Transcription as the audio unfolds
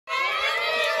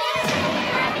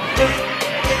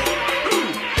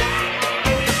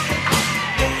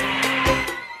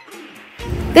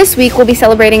This week we'll be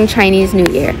celebrating Chinese New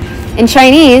Year. In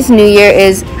Chinese, New Year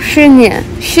is 是年.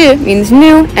 是 means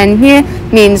new and 年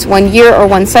means 1 year or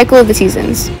 1 cycle of the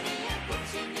seasons.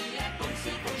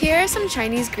 Here are some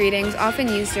Chinese greetings often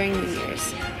used during New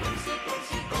Year's.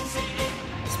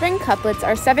 Spring couplets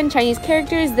are 7 Chinese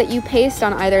characters that you paste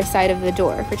on either side of the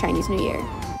door for Chinese New Year.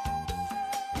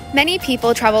 Many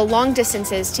people travel long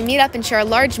distances to meet up and share a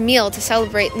large meal to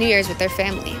celebrate New Year's with their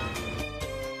family.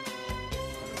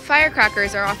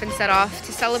 Firecrackers are often set off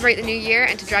to celebrate the new year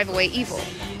and to drive away evil.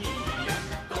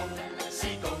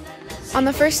 On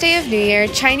the first day of New Year,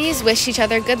 Chinese wish each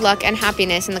other good luck and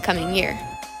happiness in the coming year.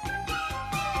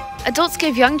 Adults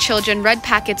give young children red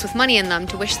packets with money in them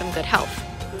to wish them good health.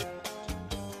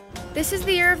 This is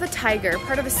the Year of the Tiger,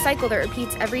 part of a cycle that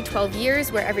repeats every 12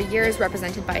 years, where every year is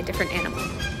represented by a different animal.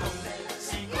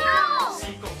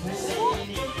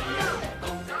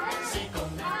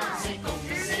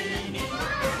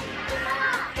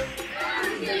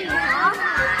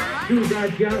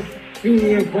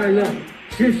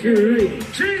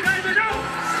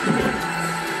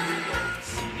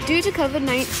 Due to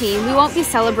COVID-19, we won't be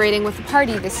celebrating with a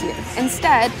party this year.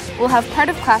 Instead, we'll have part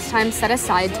of class time set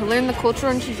aside to learn the culture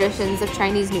and traditions of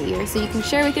Chinese New Year so you can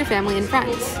share with your family and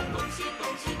friends.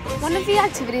 One of the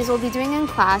activities we'll be doing in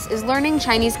class is learning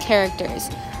Chinese characters.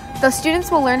 The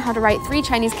students will learn how to write 3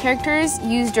 Chinese characters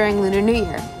used during Lunar New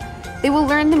Year. They will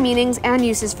learn the meanings and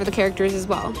uses for the characters as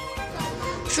well.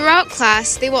 Throughout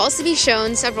class, they will also be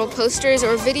shown several posters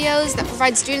or videos that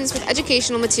provide students with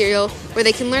educational material where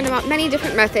they can learn about many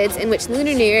different methods in which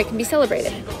Lunar New Year can be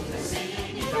celebrated.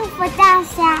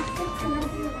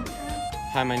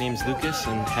 Hi, my name is Lucas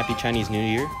and happy Chinese New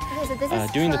Year.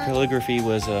 Doing the calligraphy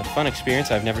was a fun experience.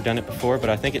 I've never done it before, but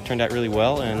I think it turned out really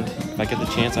well, and if I get the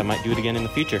chance, I might do it again in the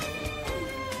future.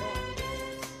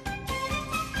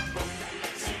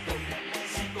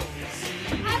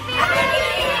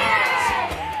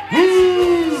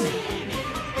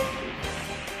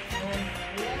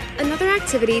 Another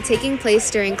activity taking place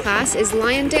during class is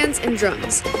lion dance and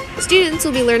drums. Students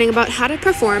will be learning about how to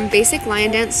perform basic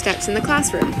lion dance steps in the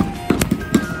classroom.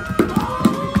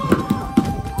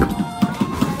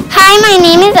 Hi, my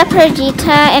name is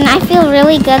Aparajita, and I feel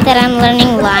really good that I'm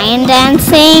learning lion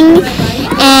dancing,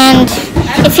 and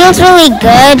it feels really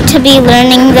good to be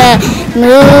learning the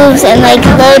moves and like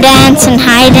low dance and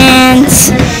high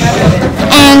dance,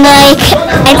 and I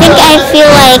think I feel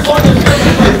like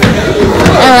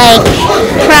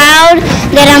proud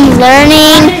that I'm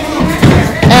learning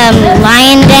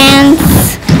lion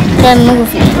dance, the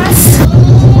movements.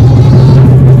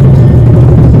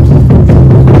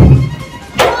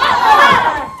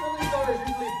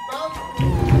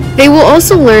 They will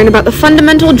also learn about the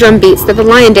fundamental drum beats that the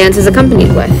lion dance is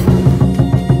accompanied with.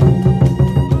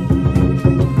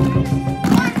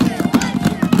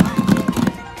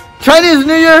 Chinese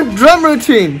New Year drum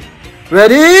routine.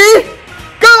 Ready?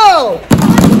 Go!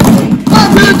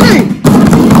 1, 2, 3.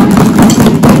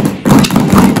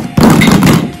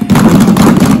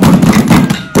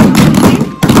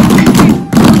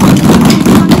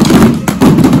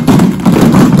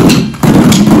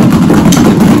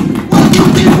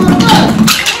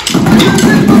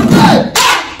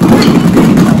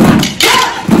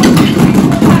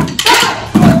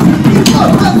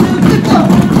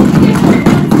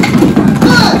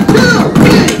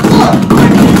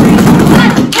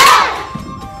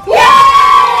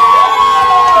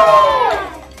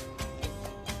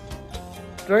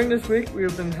 During this week, we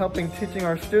have been helping teaching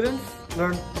our students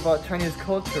learn about Chinese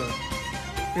culture.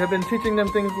 We have been teaching them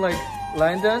things like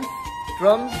lion dance,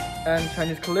 drums, and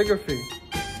Chinese calligraphy.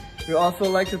 We also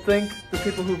like to thank the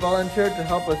people who volunteered to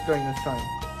help us during this time.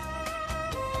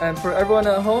 And for everyone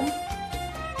at home,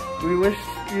 we wish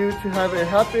you to have a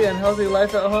happy and healthy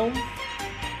life at home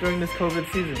during this COVID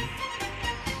season.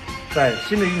 在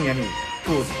新的一年里，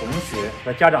祝同学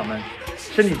和家长们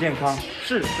身体健康，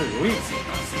事事如意。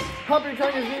 Happy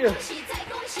Chinese New Year!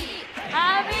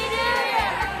 Happy New Year!